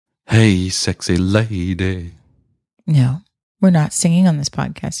Hey, sexy lady. No, we're not singing on this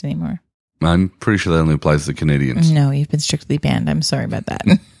podcast anymore. I'm pretty sure that only applies to Canadians. No, you've been strictly banned. I'm sorry about that.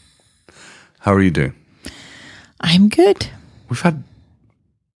 How are you doing? I'm good. We've had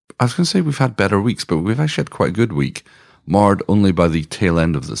better weeks, but we've actually had quite a good week, marred only by the tail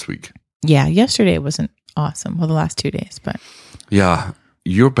end of this week. Yeah, yesterday wasn't awesome. Well, the last 2 days, but... Yeah,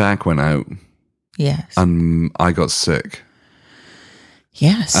 your back went out. Yes. And I got sick.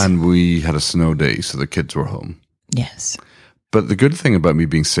 Yes. And we had a snow day, so the kids were home. Yes. But the good thing about me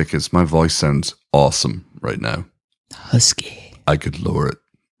being sick is my voice sounds awesome right now. Husky. I could lower it.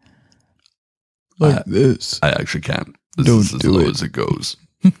 Like this. I actually can't. This Don't is as do low it. as it goes.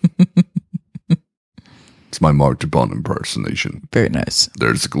 It's my Mark Dupont impersonation. Very nice.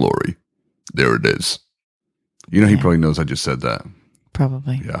 There's glory. There it is. You know, he probably knows I just said that.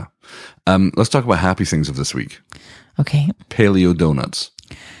 Probably. Yeah. Let's talk about happy things of this week. Okay. Paleo donuts.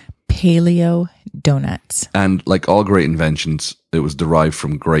 Paleo donuts. And like all great inventions, it was derived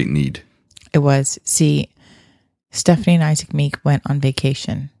from great need. It was. See, Stephanie and Isaac Meek went on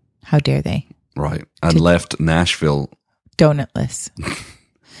vacation. How dare they? Right. And left Nashville. Donutless.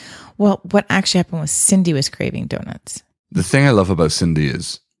 Well, what actually happened was Cindy was craving donuts. The thing I love about Cindy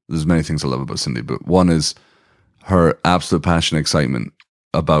is, there's many things I love about Cindy, but one is her absolute passion and excitement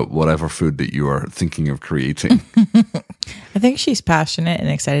about whatever food that you are thinking of creating. I think she's passionate and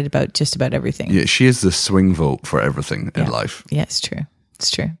excited about just about everything. Yeah, she is the swing vote for everything in life. Yeah, it's true. It's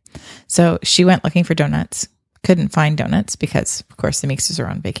true. So she went looking for donuts, couldn't find donuts because, of course, the Meekses are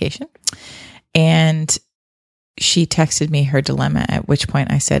on vacation. And she texted me her dilemma, at which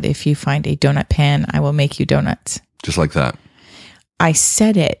point I said, if you find a donut pan, I will make you donuts. Just like that. I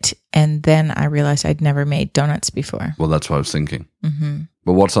said it, and then I realized I'd never made donuts before. Well, that's what I was thinking. Mm-hmm.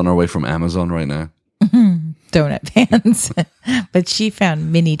 But what's on our way from Amazon right now? Donut pans. But she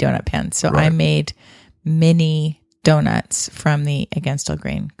found mini donut pans. So I made mini donuts from the Against All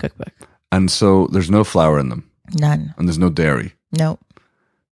Grain cookbook. And so there's no flour in them. None. And there's no dairy. Nope.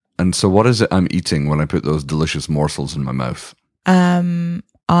 And so what is it I'm eating when I put those delicious morsels in my mouth?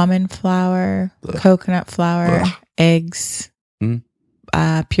 Almond flour, coconut flour, eggs,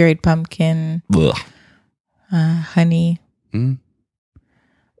 pureed pumpkin, honey.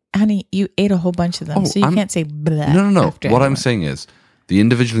 Honey, you ate a whole bunch of them, so you can't say blah. No. after What I'm anyone. saying is the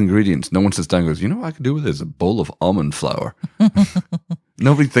individual ingredients, no one sits down and goes, you know what I could do with this? A bowl of almond flour.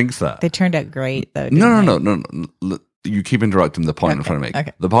 Nobody thinks that. They turned out great, though. No. You keep interrupting the point I'm trying to make.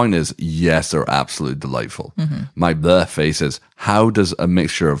 Okay. The point is, yes, they're absolutely delightful. My bleh face is, how does a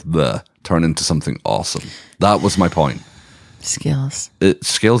mixture of bleh turn into something awesome? That was my point. Skills. It's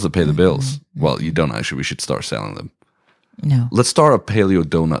skills that pay the bills. Well, you don't actually. We should start selling them. No. Let's start a paleo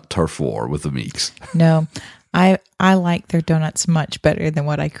donut turf war with the Meeks. No. I like their donuts much better than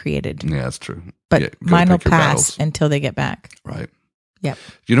what I created. Yeah, that's true. But Yeah, gotta mine will pick your pass battles. until they get back. Right. Yep.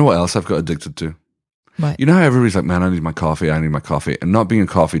 You know what else I've got addicted to? What? You know how everybody's like, man, I need my coffee. And not being a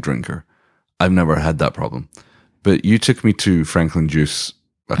coffee drinker, I've never had that problem. But you took me to Franklin Juice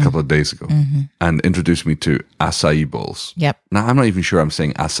a couple of days ago and introduced me to acai bowls. Yep. Now, I'm not even sure I'm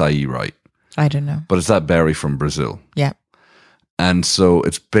saying acai right, I don't know. but it's that berry from Brazil. Yep. And so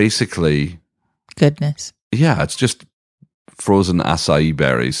it's basically, Goodness. yeah, it's just frozen acai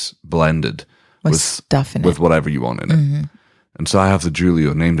berries blended With stuff in with it. whatever you want in it. And so I have the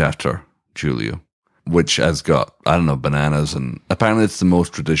Julio, named after Julio, which has got, I don't know, bananas, and apparently it's the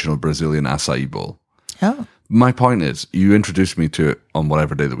most traditional Brazilian acai bowl. Oh. My point is, you introduced me to it on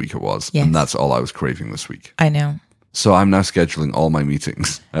whatever day of the week it was, Yes. and that's all I was craving this week. I know. So I'm now scheduling all my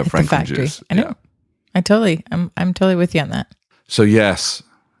meetings at The Franklin factory. Juice. I know. I'm totally with you on that. So yes,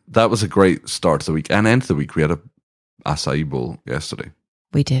 that was a great start to the week and end to the week. We had a acai bowl yesterday.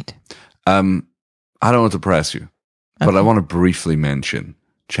 We did. I don't want to press you, but Okay. I want to briefly mention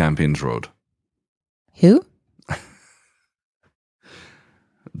Champions Road, Who?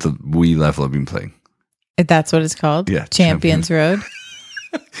 the Wii level I've been playing. That's what it's called? Yeah, Champions Road.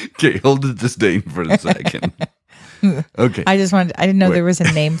 Okay, hold the disdain for a second. Okay. I didn't know there was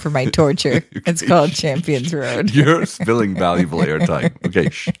a name for my torture. It's called Champions Road. You're spilling valuable airtime. Okay.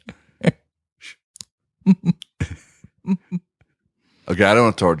 Shh. Okay, I don't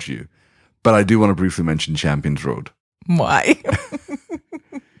want to torture you, but I do want to briefly mention Champions Road Why?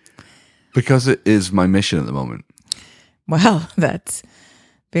 because it is my mission at the moment. Well, that's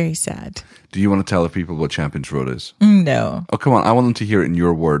very sad. Do you want to tell the people what Champions Road is? No, Oh, come on. I want them to hear it in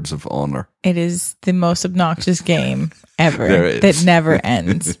your words of honor. it is the most obnoxious game ever There is. that never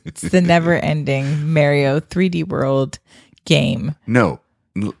ends. It's the never-ending Mario 3D World game. No.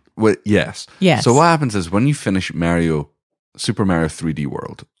 Well, yes. Yes. So what happens is when you finish Mario Super Mario 3D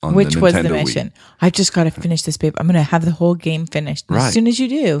World on Which the was Nintendo the Wii. mission. I just got to finish this, babe. I'm going to have the whole game finished. And Right. As soon as you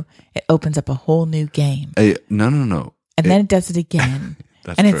do, it opens up a whole new game. No. And then it does it again.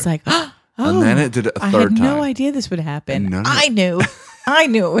 That's and true. it's like, oh, And then it did it a I third had no time. idea this would happen. No. I knew. I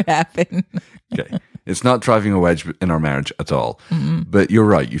knew it would happen. Okay. It's not driving a wedge in our marriage at all. But you're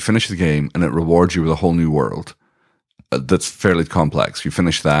right. You finish the game and it rewards you with a whole new world that's fairly complex. You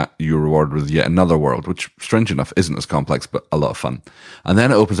finish that, you're rewarded with yet another world, which, strange enough, isn't as complex, but a lot of fun. And then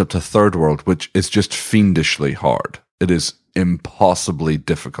it opens up to a third world, which is just fiendishly hard. It is impossibly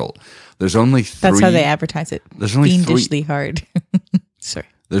difficult. There's only 3. That's how they advertise it. There's only Fiendishly hard. Sorry.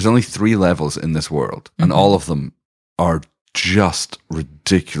 There's only 3 levels in this world, and all of them are just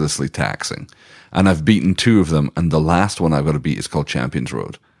ridiculously taxing. And I've beaten 2 of them, and the last one I've got to beat is called Champions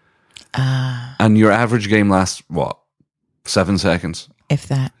Road. And your average game lasts, 7 seconds? If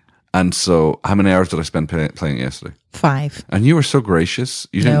that. And so, how many hours did I spend playing it yesterday? 5. And you were so gracious.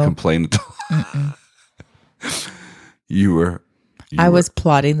 You didn't No. complain at all. You were. I was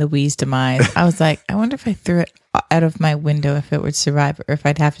plotting the Wii's demise. I was like, I wonder if I threw it out of my window, if it would survive, or if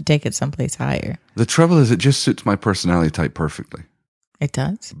I'd have to take it someplace higher. The trouble is, it just suits my personality type perfectly. It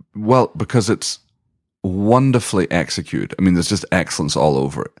does? Well, because it's wonderfully executed. I mean, there's just excellence all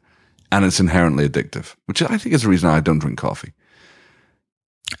over it. And it's inherently addictive, which I think is the reason I don't drink coffee.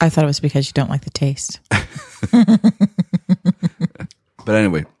 I thought it was because you don't like the taste. But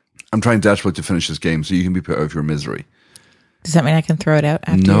anyway, I'm trying desperately to finish this game so you can be put out of your misery. Does that mean I can throw it out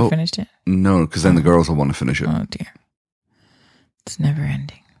after No. you finished it? No, because then the girls will want to finish it. Oh, dear. It's never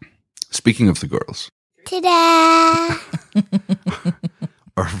ending. Speaking of the girls, Ta-da!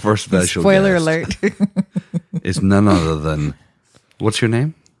 our first special Spoiler guest alert. is none other than, what's your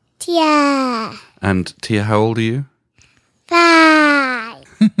name? Tia. And Tia, how old are you? 5.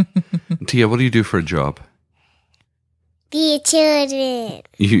 Tia, what do you do for a job? Be children.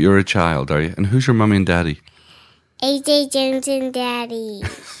 You're a child, are you? And who's your mummy and daddy? AJ Jones and Daddy.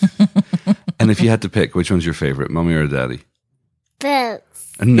 And if you had to pick, which one's your favorite, mummy or daddy?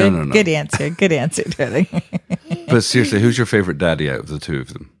 Both. No. Good answer. Good answer, darling. But seriously, who's your favorite daddy out of the 2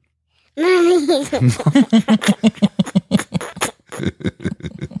 of them? Mommy.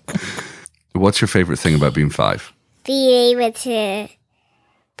 What's your favorite thing about being 5? Be able to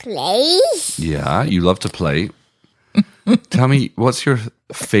play. Yeah, you love to play. Tell me, what's your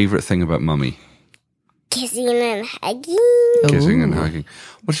favorite thing about mummy? Kissing and hugging. Kissing and Ooh. hugging.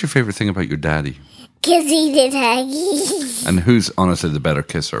 What's your favorite thing about your daddy? Kissing and hugging. And who's honestly the better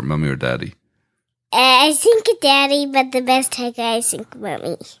kisser, mummy or daddy? I think Daddy, but the best hugger, I think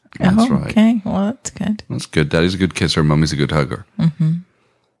Mommy. That's right. Okay. Well, that's good. That's good. Daddy's a good kisser, mummy's a good hugger.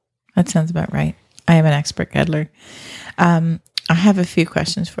 That sounds about right. I am an expert cuddler. I have a few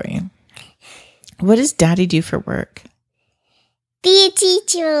questions for you. What does Daddy do for work? Be a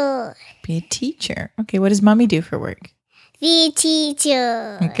teacher. Be a teacher. Okay. What does Mommy do for work? Be a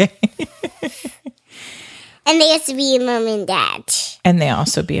teacher. Okay. And they have to be a mom and dad. And they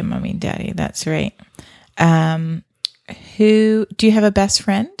also be a Mommy and Daddy. That's right. Who do you have a best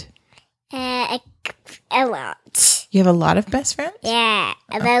friend? A lot. You have a lot of best friends? Yeah,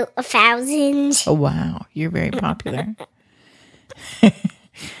 about 1,000. Oh, wow. You're very popular.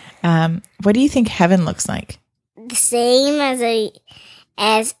 What do you think heaven looks like? The same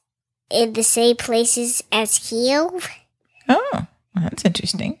as in the same places as here. Oh, well, that's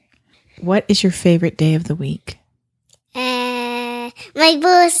interesting. What is your favorite day of the week? My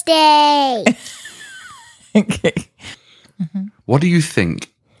birthday. Okay. What do you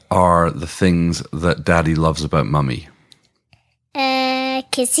think are the things that daddy loves about mummy?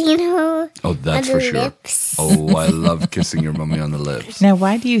 Kissing her Oh, that's on for the sure. lips. Oh, I love kissing your mummy on the lips. Now,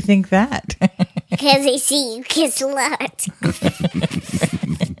 why do you think that? Because I see you kiss a lot.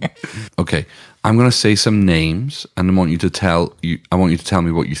 Okay, I'm going to say some names, and I want you to tell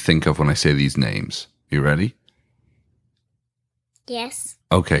me what you think of when I say these names. You ready? Yes.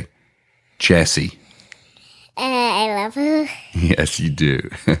 Okay, Jessie. I love her. Yes, you do.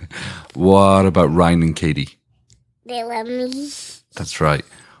 What about Ryan and Katie? They love me. That's right.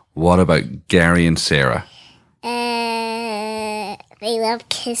 What about Gary and Sarah? They love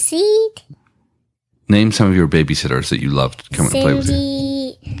kissing. Name some of your babysitters that you loved coming to play with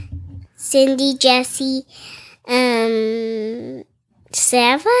you. Cindy, Jessie,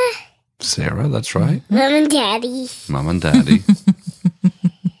 Sarah, Sarah, that's right. Mom and Daddy. Mom and Daddy.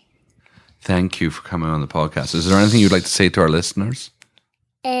 Thank you for coming on the podcast. Is there anything you'd like to say to our listeners?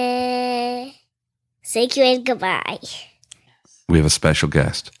 Say goodbye. We have a special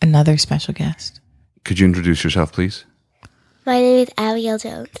guest. Another special guest. Could you introduce yourself, please? My name is Abigail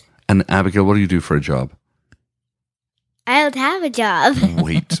Jones. And Abigail, what do you do for a job? I don't have a job.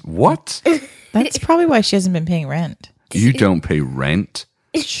 Wait, what? That's probably why she hasn't been paying rent. You don't pay rent?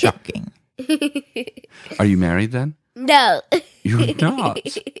 Shocking. Are you married then? No. You're not.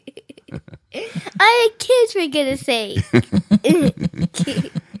 I have kids, for goodness sake.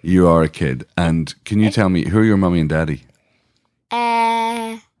 You are a kid. And can you tell me, who are your mommy and daddy?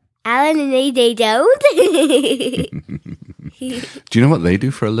 Alan and AJ don't. Do you know what they do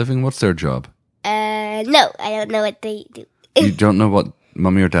for a living? What's their job? No, I don't know what they do. You don't know what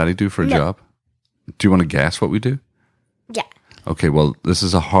mommy or daddy do for a job? Do you want to guess what we do? Yeah. Okay, well, this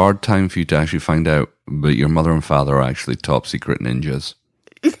is a hard time for you to actually find out, but your mother and father are actually top secret ninjas.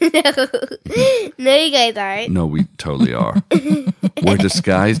 No, you guys aren't. No, we totally are. We're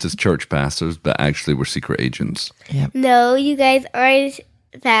disguised as church pastors, but actually we're secret agents. Yep. No, you guys aren't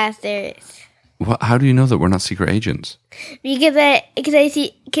pastors. How do you know that we're not secret agents? Because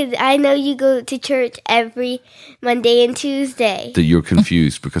I know you go to church every Monday and Tuesday. That you're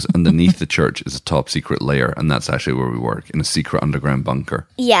confused because underneath the church is a top secret layer, and that's actually where we work, in a secret underground bunker.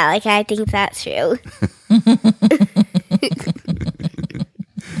 Yeah, like I think that's true.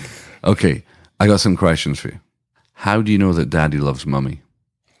 Okay, I got some questions for you. How do you know that daddy loves mummy?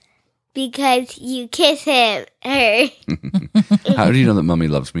 Because you kiss her. How do you know that mummy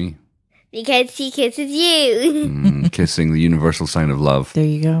loves me? Because she kisses you. Kissing, the universal sign of love. There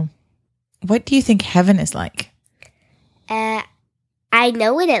you go. What do you think heaven is like? I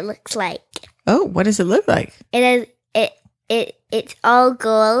know what it looks like. Oh, what does it look like? It's all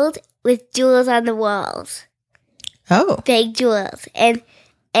gold with jewels on the walls. Oh, Big jewels. And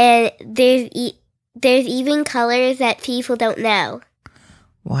there's even colors that people don't know.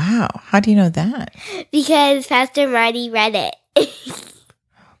 wow. How do you know that? Because Pastor Marty read it.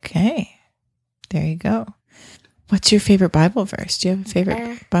 Okay. There you go. What's your favorite Bible verse? Do you have a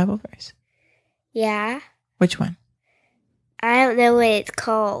favorite Bible verse? Yeah. Which one? I don't know what it's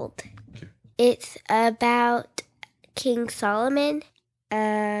called. It's about King Solomon.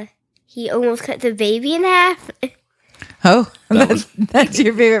 He almost cut the baby in half. Oh, that's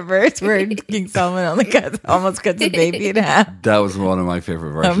your favorite verse where King Solomon almost cuts a baby in half. That was one of my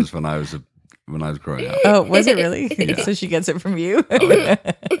favorite verses when I was growing up. Oh, was it really? Yeah. So she gets it from you? Oh, yeah.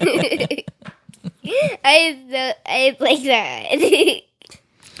 I like that.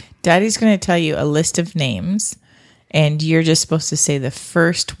 Daddy's going to tell you a list of names, and you're just supposed to say the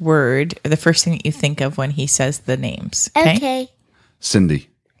first word, or the first thing that you think of when he says the names. Okay. Cindy,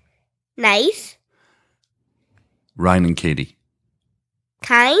 Nice. Ryan and Katie,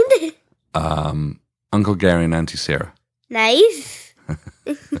 Kind. Uncle Gary and Auntie Sarah. Nice.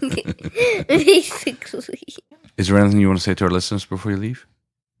 Basically. Is there anything you want to say to our listeners before you leave?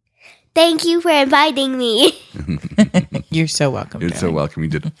 Thank you for inviting me. You're so welcome. You're Daddy. so welcome. You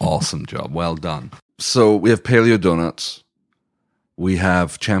did an awesome job. Well done. So we have Paleo Donuts. We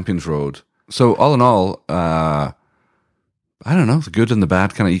have Champions Road. So all in all, I don't know, the good and the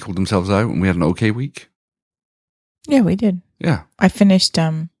bad kind of equaled themselves out, and we had an okay week. Yeah, we did. Yeah. I finished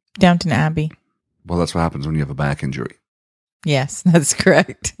Downton Abbey. Well, that's what happens when you have a back injury. Yes, that's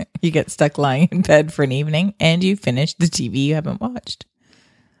correct. You get stuck lying in bed for an evening, and you finish the TV you haven't watched.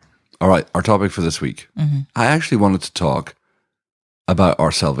 All right, our topic for this week. Mm-hmm. I actually wanted to talk about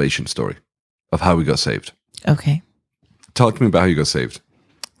our salvation story, of how we got saved. Okay. Talk to me about how you got saved.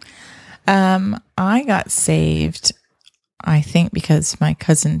 I got saved, I think, because my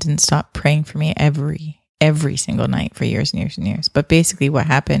cousin didn't stop praying for me every single night for years and years and years. But basically what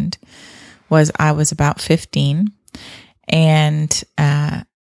happened was I was about 15, and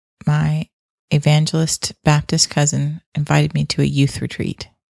my evangelist Baptist cousin invited me to a youth retreat.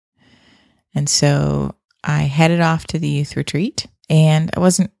 And so I headed off to the youth retreat, and I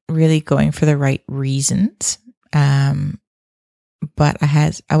wasn't really going for the right reasons. But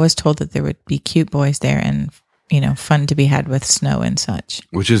I was told that there would be cute boys there and, fun to be had with snow and such.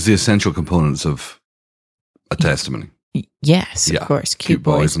 Which is the essential components of a testimony. Yes, Yeah. of course. Cute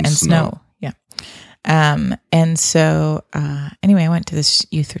boys and snow. Yeah. And so, anyway, I went to this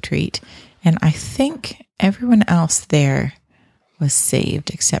youth retreat, and I think everyone else there was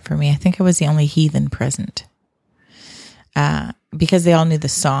saved except for me. I think I was the only heathen present, because they all knew the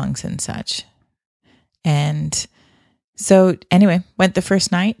songs and such. And so anyway, went the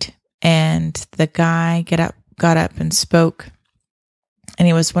first night, and the guy got up and spoke. And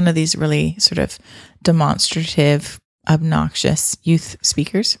he was one of these really sort of demonstrative, obnoxious youth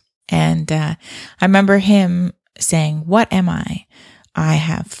speakers. And I remember him saying, "What am I? I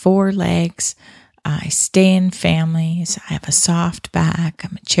have 4 legs. I stay in families. I have a soft back.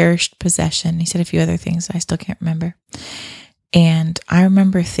 I'm a cherished possession." He said a few other things I still can't remember. And I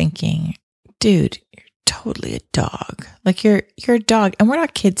remember thinking, dude, you're totally a dog. Like you're a dog, and we're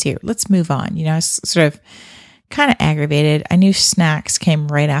not kids here. Let's move on. I was sort of kind of aggravated. I knew snacks came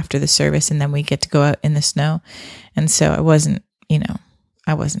right after the service, and then we get to go out in the snow. And so I wasn't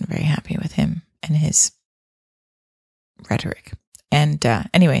very happy with him and his rhetoric. And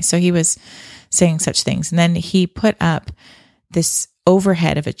anyway, so he was saying such things. And then he put up this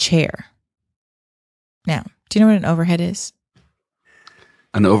overhead of a chair. Now, do you know what an overhead is?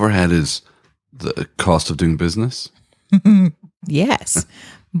 An overhead is the cost of doing business? Yes.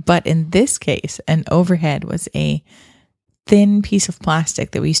 But in this case, an overhead was a thin piece of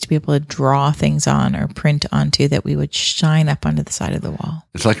plastic that we used to be able to draw things on or print onto that we would shine up onto the side of the wall.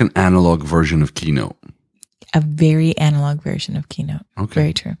 It's like an analog version of Keynote. A very analog version of Keynote. Okay.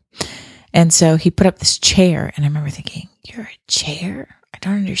 Very true. And so he put up this chair, and I remember thinking, you're a chair? I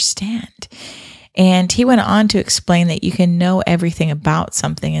don't understand. And he went on to explain that you can know everything about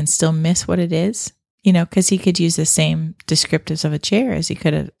something and still miss what it is, because he could use the same descriptives of a chair as he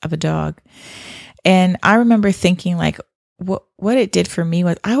could of a dog. And I remember thinking, like, what it did for me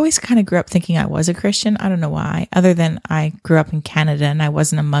was I always kind of grew up thinking I was a Christian. I don't know why, other than I grew up in Canada and I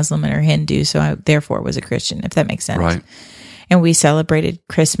wasn't a Muslim or Hindu, so I therefore was a Christian, if that makes sense. Right. And we celebrated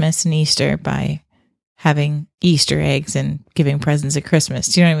Christmas and Easter by having Easter eggs and giving presents at Christmas.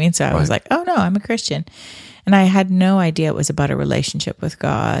 Do you know what I mean? So I was like, oh no, I'm a Christian. And I had no idea it was about a relationship with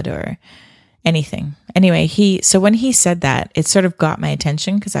God or anything. Anyway, so when he said that, it sort of got my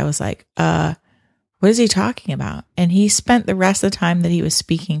attention because I was like, what is he talking about? And he spent the rest of the time that he was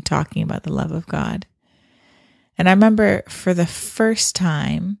speaking talking about the love of God. And I remember for the first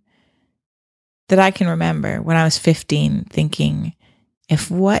time that I can remember when I was 15 thinking,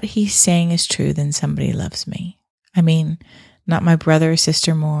 if what he's saying is true, then somebody loves me. I mean, not my brother or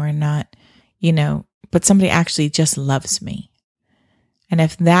sister more, not, but somebody actually just loves me. And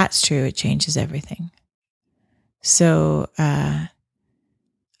if that's true, it changes everything. So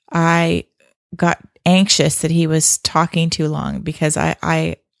I got anxious that he was talking too long because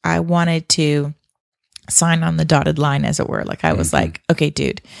I wanted to sign on the dotted line, as it were. Like I was like, okay,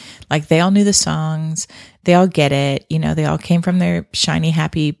 dude, like they all knew the songs, they all get it, they all came from their shiny,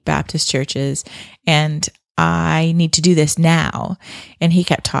 happy Baptist churches, and I need to do this now. And he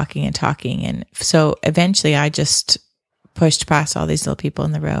kept talking and talking. And so eventually I just pushed past all these little people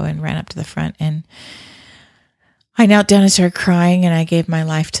in the row and ran up to the front, and I knelt down and started crying, and I gave my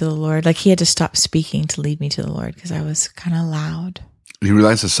life to the Lord. Like he had to stop speaking to lead me to the Lord because I was kind of loud. You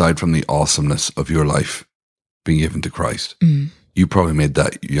realize, aside from the awesomeness of your life being given to Christ, you probably made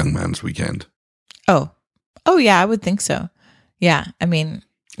that young man's weekend. Oh yeah, I would think so. Yeah, I mean,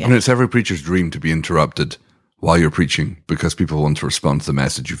 yeah. And it's every preacher's dream to be interrupted while you're preaching because people want to respond to the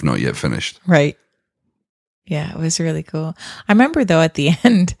message you've not yet finished. Right. Yeah, it was really cool. I remember though at the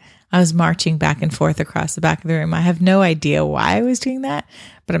end, I was marching back and forth across the back of the room. I have no idea why I was doing that,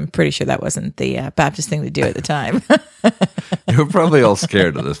 but I'm pretty sure that wasn't the Baptist thing to do at the time. You're probably all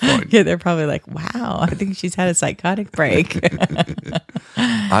scared at this point. Yeah, they're probably like, wow, I think she's had a psychotic break.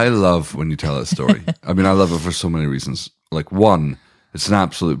 I love when you tell that story. I mean, I love it for so many reasons. Like one, it's an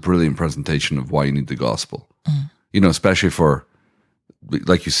absolute brilliant presentation of why you need the gospel. Especially for,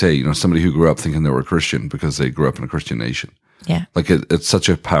 like you say, somebody who grew up thinking they were a Christian because they grew up in a Christian nation. Yeah. Like it's such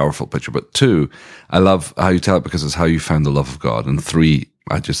a powerful picture. But two, I love how you tell it because it's how you found the love of God. And three,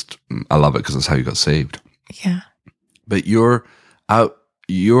 I love it because it's how you got saved. Yeah. But your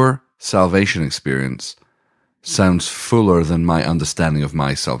salvation experience sounds fuller than my understanding of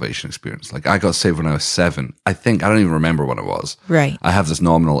my salvation experience. Like I got saved when I was 7. I don't even remember when it was. Right. I have this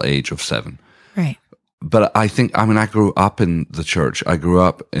nominal age of 7. Right. But I grew up in the church. I grew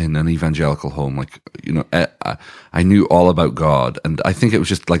up in an evangelical home. Like, I knew all about God. And I think it was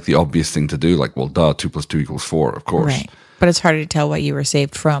just like the obvious thing to do. Like, well, 2 + 2 = 4, of course. Right. But it's harder to tell what you were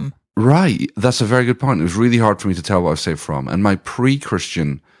saved from. Right. That's a very good point. It was really hard for me to tell what I was saved from. And my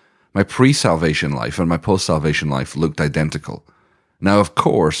pre-Christian, my pre-salvation life and my post-salvation life looked identical. Now, of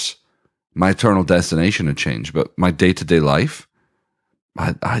course, my eternal destination had changed. But my day-to-day life,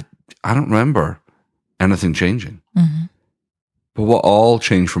 I don't remember anything changing. Mm-hmm. But what all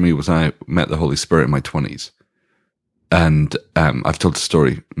changed for me was I met the Holy Spirit in my 20s. And I've told the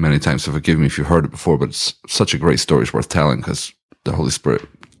story many times, so forgive me if you've heard it before, but it's such a great story, it's worth telling because the Holy Spirit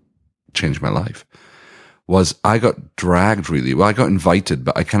changed my life. I got dragged really. Well, I got invited,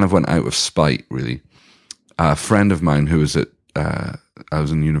 but I kind of went out of spite really. A friend of mine who was I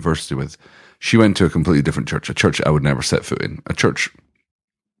was in university with, she went to a completely different church, a church I would never set foot in, a church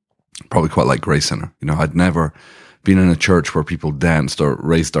probably quite like Grace Center. I'd never been in a church where people danced or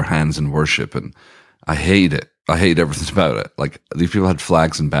raised their hands in worship, and I hate it. I hate everything about it. Like, these people had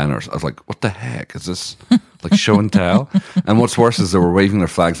flags and banners. I was like, what the heck? Is this like show and tell? And what's worse is they were waving their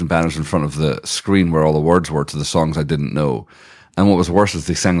flags and banners in front of the screen where all the words were to the songs I didn't know. And what was worse is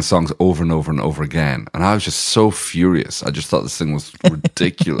they sang the songs over and over and over again. And I was just so furious. I just thought this thing was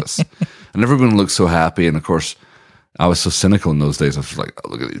ridiculous. And everyone looked so happy. And of course, I was so cynical in those days. I was like, oh,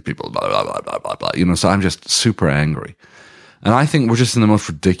 look at these people, blah, blah, blah, blah, blah, blah. You know, so I'm just super angry. And I think we're just in the most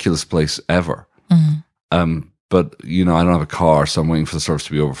ridiculous place ever. But, you know, I don't have a car, so I'm waiting for the service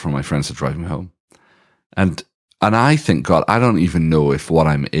to be over for my friends to drive me home. And I think, God, I don't even know if what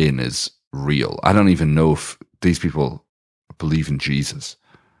I'm in is real. I don't even know if these people believe in Jesus,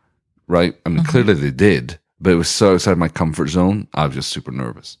 right? I mean, clearly they did, but it was so outside my comfort zone, I was just super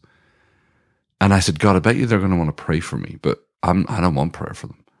nervous. And I said, God, I bet you they're going to want to pray for me, but I don't want prayer for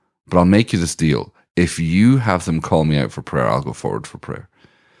them. But I'll make you this deal. If you have them call me out for prayer, I'll go forward for prayer.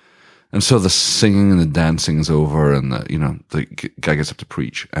 And so the singing and the dancing is over, and the guy gets up to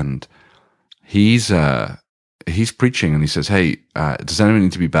preach, and he's preaching, and he says, "Hey, does anyone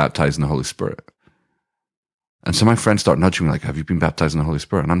need to be baptized in the Holy Spirit?" And so my friends start nudging me, like, "Have you been baptized in the Holy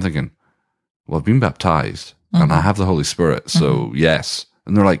Spirit?" And I'm thinking, "Well, I've been baptized, and I have the Holy Spirit, so yes."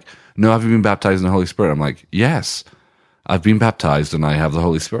 And they're like, "No, have you been baptized in the Holy Spirit?" I'm like, "Yes, I've been baptized, and I have the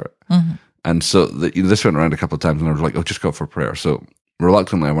Holy Spirit." And so this went around a couple of times, and I was like, "Oh, just go for prayer." So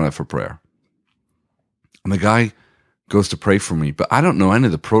reluctantly, I went out for prayer. And the guy goes to pray for me, but I don't know any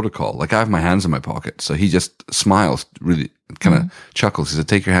of the protocol. Like, I have my hands in my pocket. So he just smiles, really kind of chuckles. He said,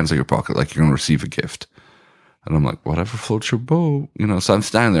 "Take your hands out of your pocket like you're going to receive a gift." And I'm like, whatever floats your boat. You know, so I'm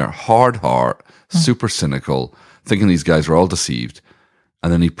standing there, hard heart, super cynical, thinking these guys are all deceived.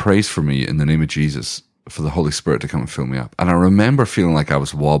 And then he prays for me in the name of Jesus for the Holy Spirit to come and fill me up. And I remember feeling like I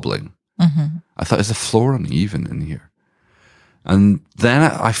was wobbling. I thought, is the floor uneven in here? And then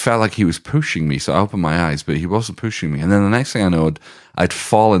I felt like he was pushing me, so I opened my eyes, but he wasn't pushing me. And then the next thing I know, I'd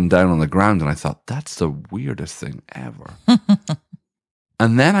fallen down on the ground, and I thought, that's the weirdest thing ever.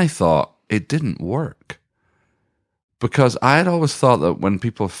 And then I thought, it didn't work. Because I had always thought that when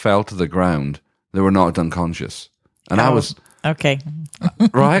people fell to the ground, they were knocked unconscious. And I was... Okay.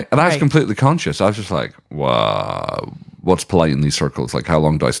 Right? And I was completely conscious. I was just like, wow, what's polite in these circles? Like, how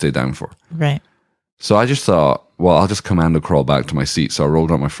long do I stay down for? Right. So I just thought, well, I'll just commando crawl back to my seat. So I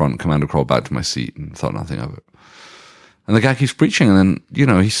rolled out my front, commando crawl back to my seat, and thought nothing of it. And the guy keeps preaching, and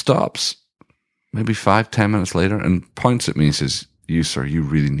then, he stops maybe 5-10 minutes later and points at me and says, "You, sir, you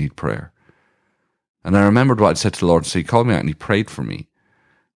really need prayer." And I remembered what I'd said to the Lord. So he called me out and he prayed for me.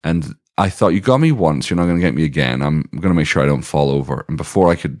 And I thought, you got me once, you're not going to get me again. I'm going to make sure I don't fall over. And before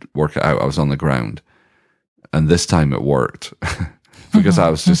I could work it out, I was on the ground. And this time it worked because I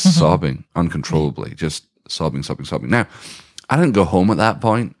was just sobbing uncontrollably, just sobbing. Now, I didn't go home at that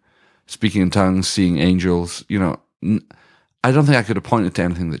point, speaking in tongues, seeing angels. I don't think I could have pointed to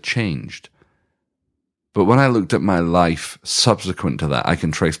anything that changed. But when I looked at my life subsequent to that, I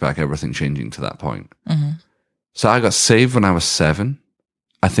can trace back everything changing to that point. So I got saved when I was 7.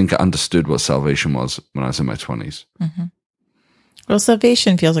 I think I understood what salvation was when I was in my 20s. Well,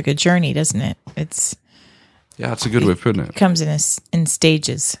 salvation feels like a journey, doesn't it? It's a good way of putting it. It comes in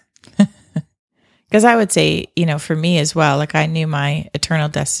stages. Because I would say, for me as well, like, I knew my eternal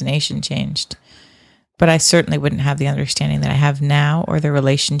destination changed, but I certainly wouldn't have the understanding that I have now, or the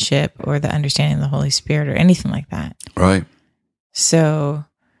relationship, or the understanding of the Holy Spirit, or anything like that. Right. So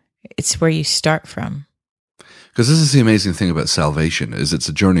it's where you start from. Because this is the amazing thing about salvation, is it's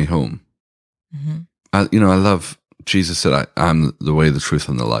a journey home. I love, Jesus said, I'm the way, the truth,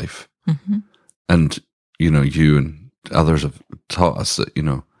 and the life. And, you and others have taught us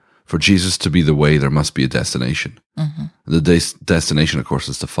that, for Jesus to be the way, there must be a destination. The destination, of course,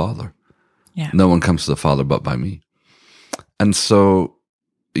 is the Father. Yeah. No one comes to the Father but by me. And so,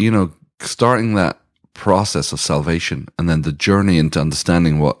 starting that process of salvation, and then the journey into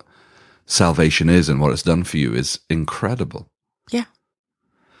understanding what salvation is and what it's done for you, is incredible. Yeah.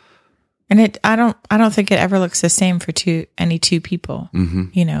 And I don't think it ever looks the same for any two people.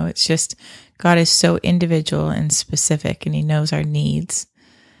 It's just, God is so individual and specific, and he knows our needs.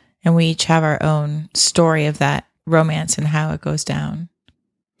 And we each have our own story of that romance and how it goes down.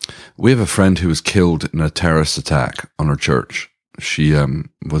 We have a friend who was killed in a terrorist attack on her church. She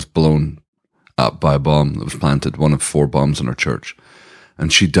was blown up by a bomb that was planted, one of 4 bombs in her church.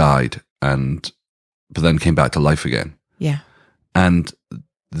 And she died, but then came back to life again. Yeah. And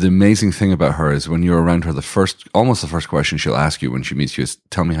the amazing thing about her is when you're around her, almost the first question she'll ask you when she meets you is,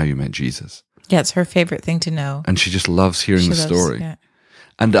 "Tell me how you met Jesus." Yeah, it's her favorite thing to know. And she just loves hearing the story. Yeah.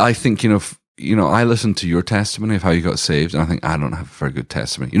 And I think, I listened to your testimony of how you got saved, and I think I don't have a very good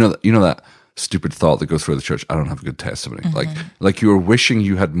testimony. You know that stupid thought that goes through the church, I don't have a good testimony. Like you were wishing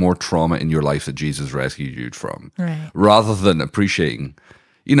you had more trauma in your life that Jesus rescued you from, Right. rather than appreciating,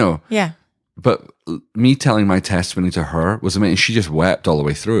 Yeah. But me telling my testimony to her was amazing. She just wept all the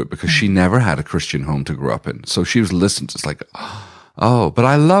way through it because she never had a Christian home to grow up in. So she was listening to it's like, but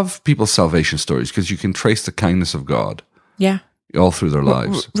I love people's salvation stories because you can trace the kindness of God Yeah. all through their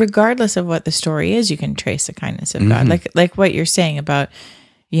lives. Regardless of what the story is, you can trace the kindness of God. Like what you're saying about,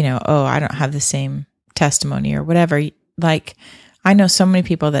 I don't have the same testimony or whatever. Like, I know so many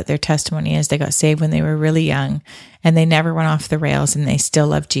people that their testimony is they got saved when they were really young and they never went off the rails and they still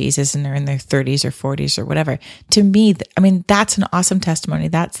love Jesus and they're in their 30s or 40s or whatever. To me, that's an awesome testimony.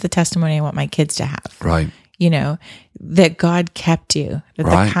 That's the testimony I want my kids to have. Right. That God kept you, that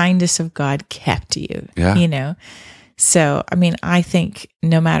Right. the kindness of God kept you, Yeah. So, I think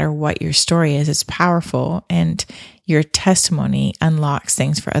no matter what your story is, it's powerful and your testimony unlocks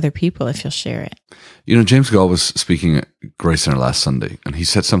things for other people if you'll share it. James Gall was speaking at Grace Center last Sunday, and he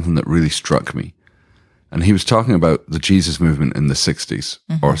said something that really struck me. And he was talking about the Jesus movement in the 60s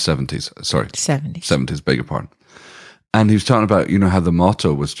or 70s, sorry. 70s. 70s, beg your pardon. And he was talking about, how the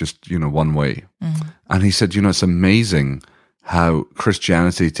motto was just, one way. And he said, it's amazing how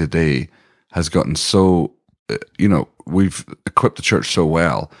Christianity today has gotten so, we've equipped the church so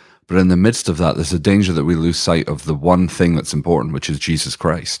well. But in the midst of that, there's a danger that we lose sight of the one thing that's important, which is Jesus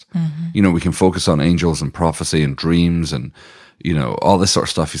Christ. We can focus on angels and prophecy and dreams and, all this sort of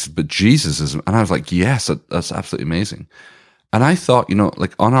stuff. He said, but Jesus is, and I was like, yes, that's absolutely amazing. And I thought,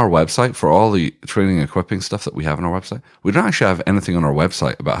 like on our website, for all the training and equipping stuff that we have on our website, we don't actually have anything on our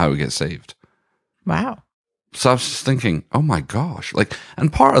website about how we get saved. Wow. So I was just thinking, oh my gosh.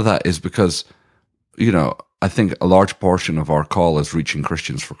 And part of that is because, I think a large portion of our call is reaching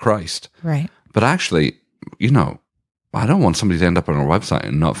Christians for Christ. Right. But actually, I don't want somebody to end up on our website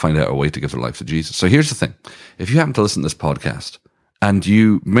and not find out a way to give their life to Jesus. So here's the thing. If you happen to listen to this podcast and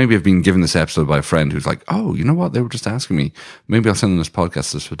you maybe have been given this episode by a friend who's like, oh, you know what? They were just asking me. Maybe I'll send them this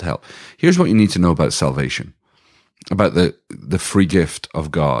podcast. This would help. Here's what you need to know about salvation, about the free gift of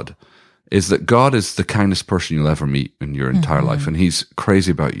God, is that God is the kindest person you'll ever meet in your entire life. And he's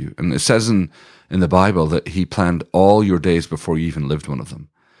crazy about you. And it says in the Bible that he planned all your days before you even lived one of them.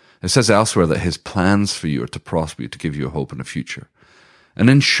 It says elsewhere that his plans for you are to prosper you, to give you a hope and a future. And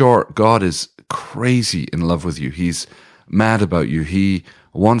in short, God is crazy in love with you. He's mad about you. He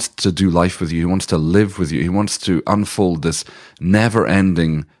wants to do life with you. He wants to live with you. He wants to unfold this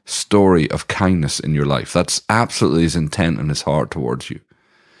never-ending story of kindness in your life. That's absolutely his intent and his heart towards you.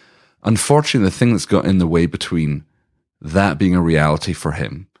 Unfortunately, the thing that's got in the way between that being a reality for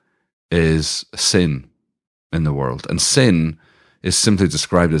him is sin in the world. And sin is simply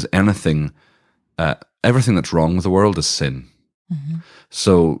described as everything that's wrong with the world is sin.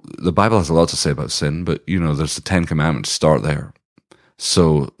 So the Bible has a lot to say about sin, but there's the 10 Commandments start there.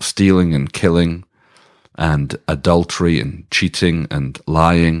 So stealing and killing and adultery and cheating and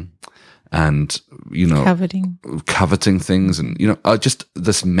lying and, coveting things and, just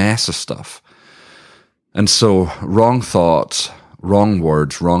this mess of stuff. And so wrong thoughts, wrong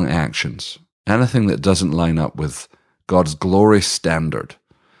words, wrong actions, anything that doesn't line up with God's glorious standard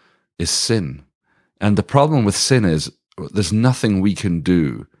is sin. And the problem with sin is there's nothing we can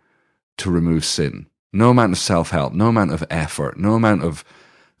do to remove sin. No amount of self-help, no amount of effort, no amount of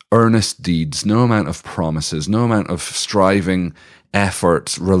earnest deeds, no amount of promises, no amount of striving,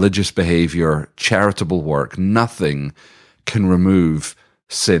 efforts, religious behavior, charitable work, nothing can remove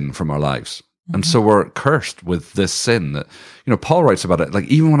sin from our lives. And so we're cursed with this sin that, Paul writes about it. Like,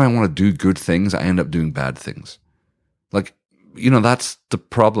 even when I want to do good things, I end up doing bad things. Like, that's the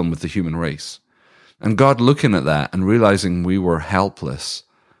problem with the human race. And God, looking at that and realizing we were helpless,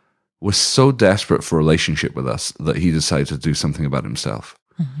 was so desperate for a relationship with us that he decided to do something about himself.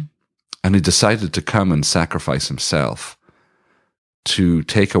 And he decided to come and sacrifice himself to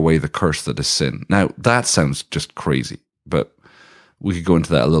take away the curse that is sin. Now, that sounds just crazy, but we could go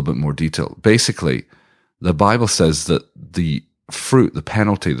into that a little bit more detail. Basically, the Bible says that the fruit, the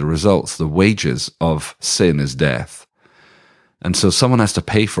penalty, the results, the wages of sin is death. And so someone has to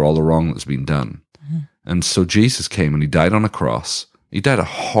pay for all the wrong that's been done. And so Jesus came and he died on a cross. He died a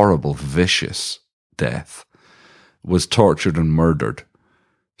horrible, vicious death, was tortured and murdered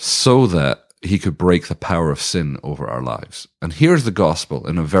so that he could break the power of sin over our lives. And here's the gospel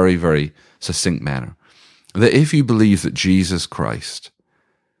in a very, very succinct manner. That if you believe that Jesus Christ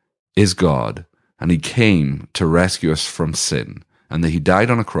is God and he came to rescue us from sin and that he died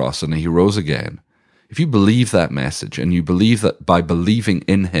on a cross and that he rose again, if you believe that message and you believe that by believing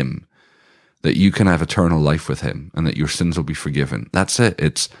in him that you can have eternal life with him and that your sins will be forgiven, that's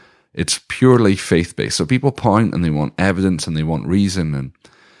it. It's purely faith-based. So people point and they want evidence and they want reason. And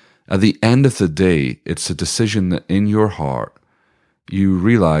at the end of the day, it's a decision that in your heart, you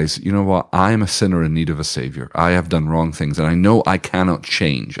realize, you know what, I am a sinner in need of a savior. I have done wrong things and I know I cannot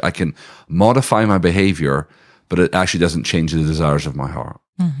change. I can modify my behavior, but it actually doesn't change the desires of my heart.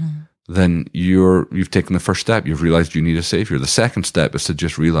 Then you've taken the first step. You've realized you need a savior. The second step is to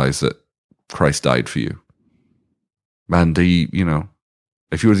just realize that Christ died for you. And he,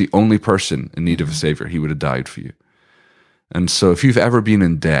 if you were the only person in need of a savior, he would have died for you. And so if you've ever been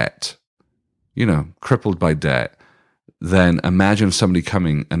in debt, crippled by debt, then imagine somebody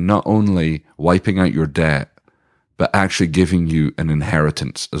coming and not only wiping out your debt, but actually giving you an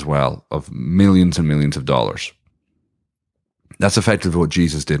inheritance as well of millions and millions of dollars. That's effectively what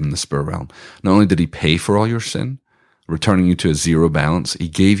Jesus did in the spirit realm. Not only did he pay for all your sin, returning you to a zero balance, he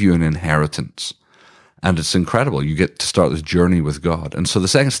gave you an inheritance. And it's incredible. You get to start this journey with God. And so the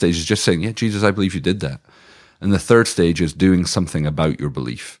second stage is just saying, yeah, Jesus, I believe you did that. And the third stage is doing something about your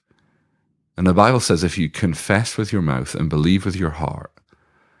belief. And the Bible says if you confess with your mouth and believe with your heart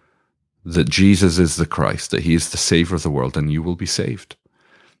that Jesus is the Christ, that he is the Savior of the world, then you will be saved.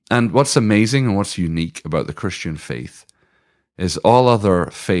 And what's amazing and what's unique about the Christian faith is all other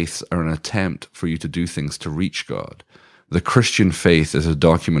faiths are an attempt for you to do things to reach God. The Christian faith is a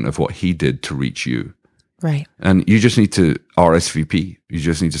document of what he did to reach you. Right. And you just need to RSVP. You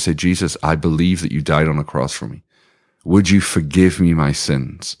just need to say, Jesus, I believe that you died on a cross for me. Would you forgive me my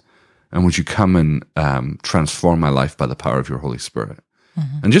sins? And would you come and transform my life by the power of your Holy Spirit?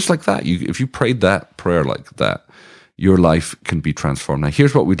 And just like that, if you prayed that prayer like that, your life can be transformed. Now,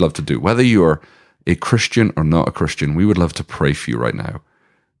 here's what we'd love to do. Whether you're a Christian or not a Christian, we would love to pray for you right now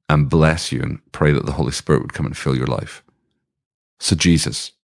and bless you and pray that the Holy Spirit would come and fill your life. So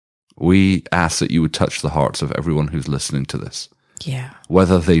Jesus, we ask that you would touch the hearts of everyone who's listening to this. Yeah.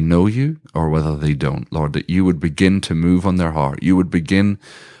 Whether they know you or whether they don't, Lord, that you would begin to move on their heart. You would begin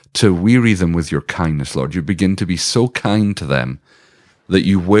to weary them with your kindness, Lord. You begin to be so kind to them that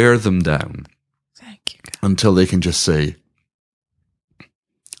you wear them down. Thank you, God. Until they can just say,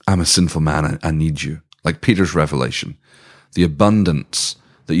 I'm a sinful man, I need you. Like Peter's revelation, the abundance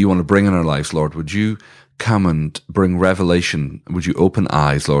that you want to bring in our lives, Lord, would you come and bring revelation? Would you open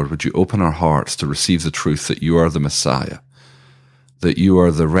eyes, Lord? Would you open our hearts to receive the truth that you are the Messiah, that you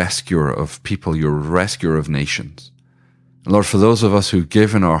are the rescuer of people, you're a rescuer of nations. And Lord, for those of us who've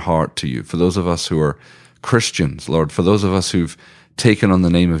given our heart to you, for those of us who are Christians, Lord, for those of us who've taken on the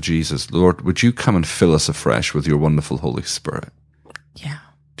name of Jesus, Lord, would you come and fill us afresh with your wonderful Holy Spirit? Yeah.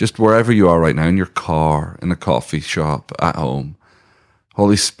 Just wherever you are right now, in your car, in a coffee shop, at home,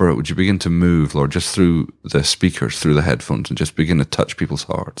 Holy Spirit, would you begin to move, Lord, just through the speakers, through the headphones, and just begin to touch people's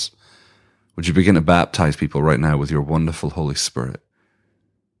hearts? Would you begin to baptize people right now with your wonderful Holy Spirit?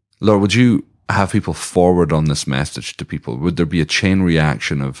 Lord, would you have people forward on this message to people? Would there be a chain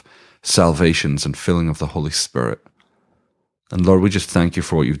reaction of salvations and filling of the Holy Spirit? And Lord, we just thank you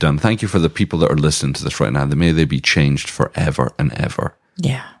for what you've done. Thank you for the people that are listening to this right now. May they be changed forever and ever.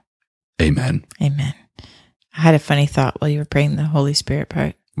 Yeah. Amen. Amen. I had a funny thought while you were praying the Holy Spirit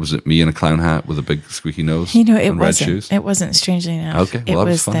part. Was it me in a clown hat with a big squeaky nose? It and red wasn't. shoes? It wasn't, strangely enough. Okay, well, it that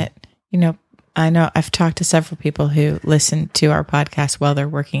was was fun. that, I know I've talked to several people who listen to our podcast while they're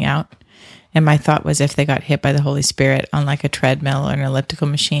working out. And my thought was if they got hit by the Holy Spirit on like a treadmill or an elliptical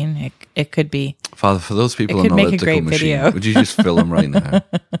machine, it could be. Father, for those people It on could an make a elliptical great machine, video. would you just fill them right now?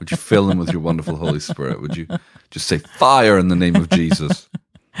 Would you fill them with your wonderful Holy Spirit? Would you just say fire in the name of Jesus?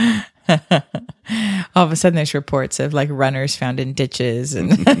 All of a sudden there's reports of like runners found in ditches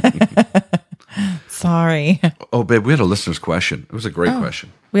and sorry. Oh, babe, we had a listener's question. It was a great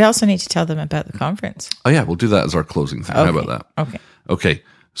question. We also need to tell them about the conference. Oh, yeah, we'll do that as our closing thing. How about that? Okay. Okay,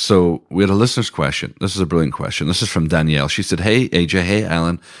 so we had a listener's question. This is a brilliant question. This is from Danielle. She said, hey, AJ, hey,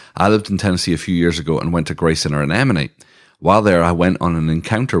 Alan. I lived in Tennessee a few years ago and went to Grace Center in Emanate. While there, I went on an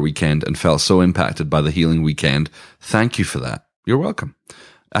encounter weekend and felt so impacted by the healing weekend. Thank you for that. You're welcome.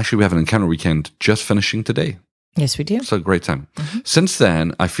 Actually, we have an encounter weekend just finishing today. Yes, we do. So great time. Since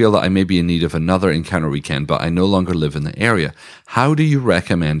then, I feel that I may be in need of another encounter weekend, but I no longer live in the area. How do you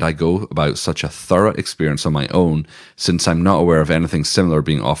recommend I go about such a thorough experience on my own, since I'm not aware of anything similar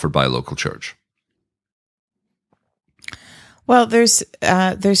being offered by a local church? Well, there's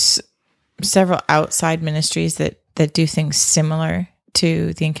several outside ministries that do things similar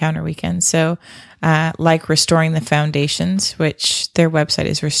to the encounter weekend. So like Restoring the Foundations, which their website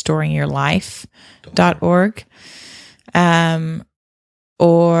is restoringyourlife.org.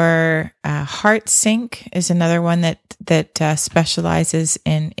 Or Heart Sync is another one that specializes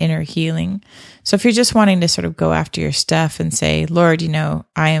in inner healing. So if you're just wanting to sort of go after your stuff and say, Lord,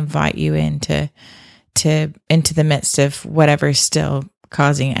 I invite you into the midst of whatever's still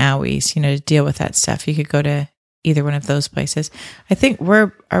causing owies, to deal with that stuff, you could go to either one of those places. I think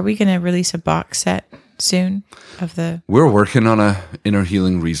are we going to release a box set soon of the... We're working on a inner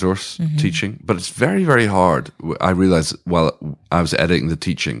healing resource teaching, but it's very, very hard. I realized while I was editing the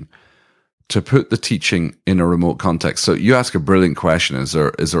teaching to put the teaching in a remote context. So you ask a brilliant question. Is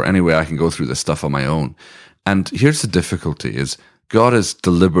there any way I can go through this stuff on my own? And here's the difficulty is God has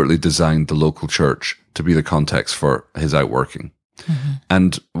deliberately designed the local church to be the context for his outworking.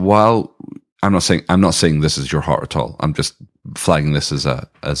 And while I'm not saying this is your heart at all, I'm just flagging this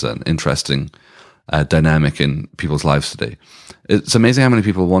as an interesting dynamic in people's lives today. It's amazing how many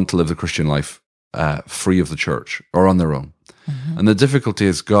people want to live the Christian life free of the church or on their own. And the difficulty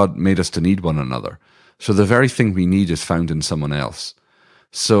is God made us to need one another. So the very thing we need is found in someone else.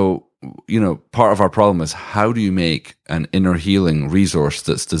 So, part of our problem is how do you make an inner healing resource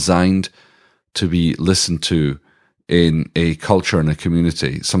that's designed to be listened to in a culture and a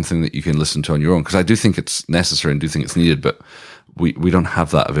community, something that you can listen to on your own? Because I do think it's necessary and do think it's needed, but we don't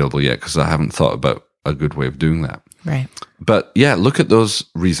have that available yet because I haven't thought about a good way of doing that. Right. But yeah, look at those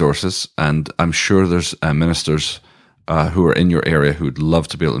resources, and I'm sure there's ministers who are in your area who would love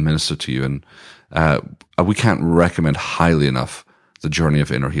to be able to minister to you. And we can't recommend highly enough the journey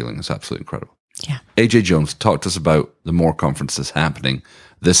of inner healing. It's absolutely incredible. Yeah. AJ Jones, talk to us about the more conferences happening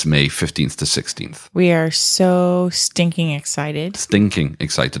this May 15th to 16th. We are so stinking excited. Stinking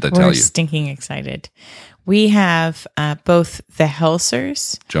excited, I tell you. We're stinking excited. We have both the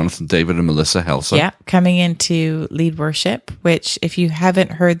Helsers. Jonathan David and Melissa Helser. Yeah, coming into lead worship, which if you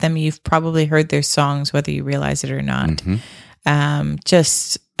haven't heard them, you've probably heard their songs, whether you realize it or not.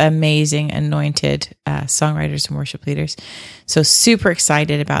 Just amazing, anointed songwriters and worship leaders. So super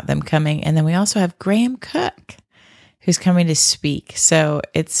excited about them coming. And then we also have Graham Cook, who's coming to speak. So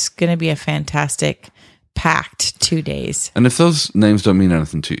it's going to be a fantastic, packed 2 days. And if those names don't mean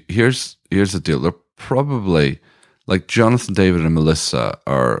anything to you, here's the deal. They're probably, like Jonathan David and Melissa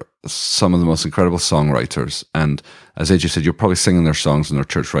are some of the most incredible songwriters. And as AJ said, you're probably singing their songs in their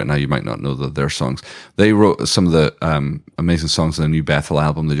church right now. You might not know their songs. They wrote some of the amazing songs in the new Bethel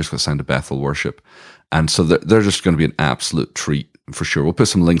album. They just got signed to Bethel Worship. And so they're just going to be an absolute treat for sure. We'll put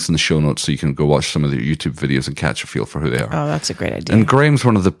some links in the show notes so you can go watch some of their YouTube videos and catch a feel for who they are. Oh, that's a great idea. And Graham's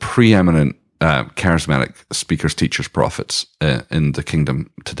one of the preeminent charismatic speakers, teachers, prophets in the kingdom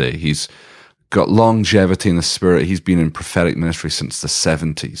today. He's got longevity in the spirit. He's been in prophetic ministry since the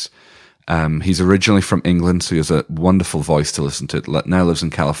 70s. He's originally from England, so he has a wonderful voice to listen to. Now lives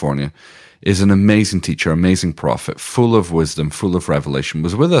in California. Is an amazing teacher, amazing prophet, full of wisdom, full of revelation.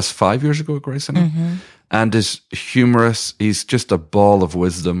 Was with us 5 years ago at Grace and is humorous. He's just a ball of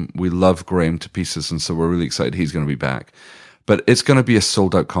wisdom. We love Graham to pieces, and so we're really excited he's going to be back. But it's going to be a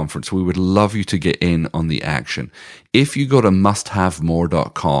sold-out conference. We would love you to get in on the action. If you go to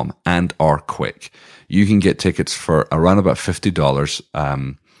musthavemore.com and are quick, you can get tickets for around about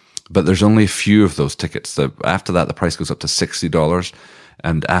 $50. But there's only a few of those tickets. After that, the price goes up to $60.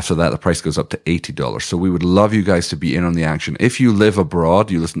 And after that, the price goes up to $80. So we would love you guys to be in on the action. If you live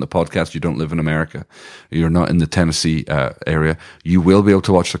abroad, you listen to the podcast, you don't live in America, you're not in the Tennessee area, you will be able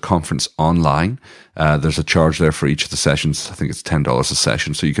to watch the conference online. There's a charge there for each of the sessions. I think it's $10 a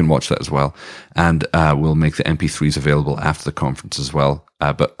session, so you can watch that as well. And we'll make the MP3s available after the conference as well.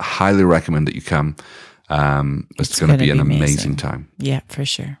 But highly recommend that you come. It's going to be an amazing time. Yeah, for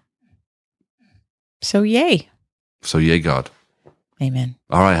sure. So yay. So yay, God. Amen.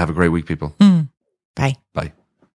 All right. Have a great week, people. Bye. Bye.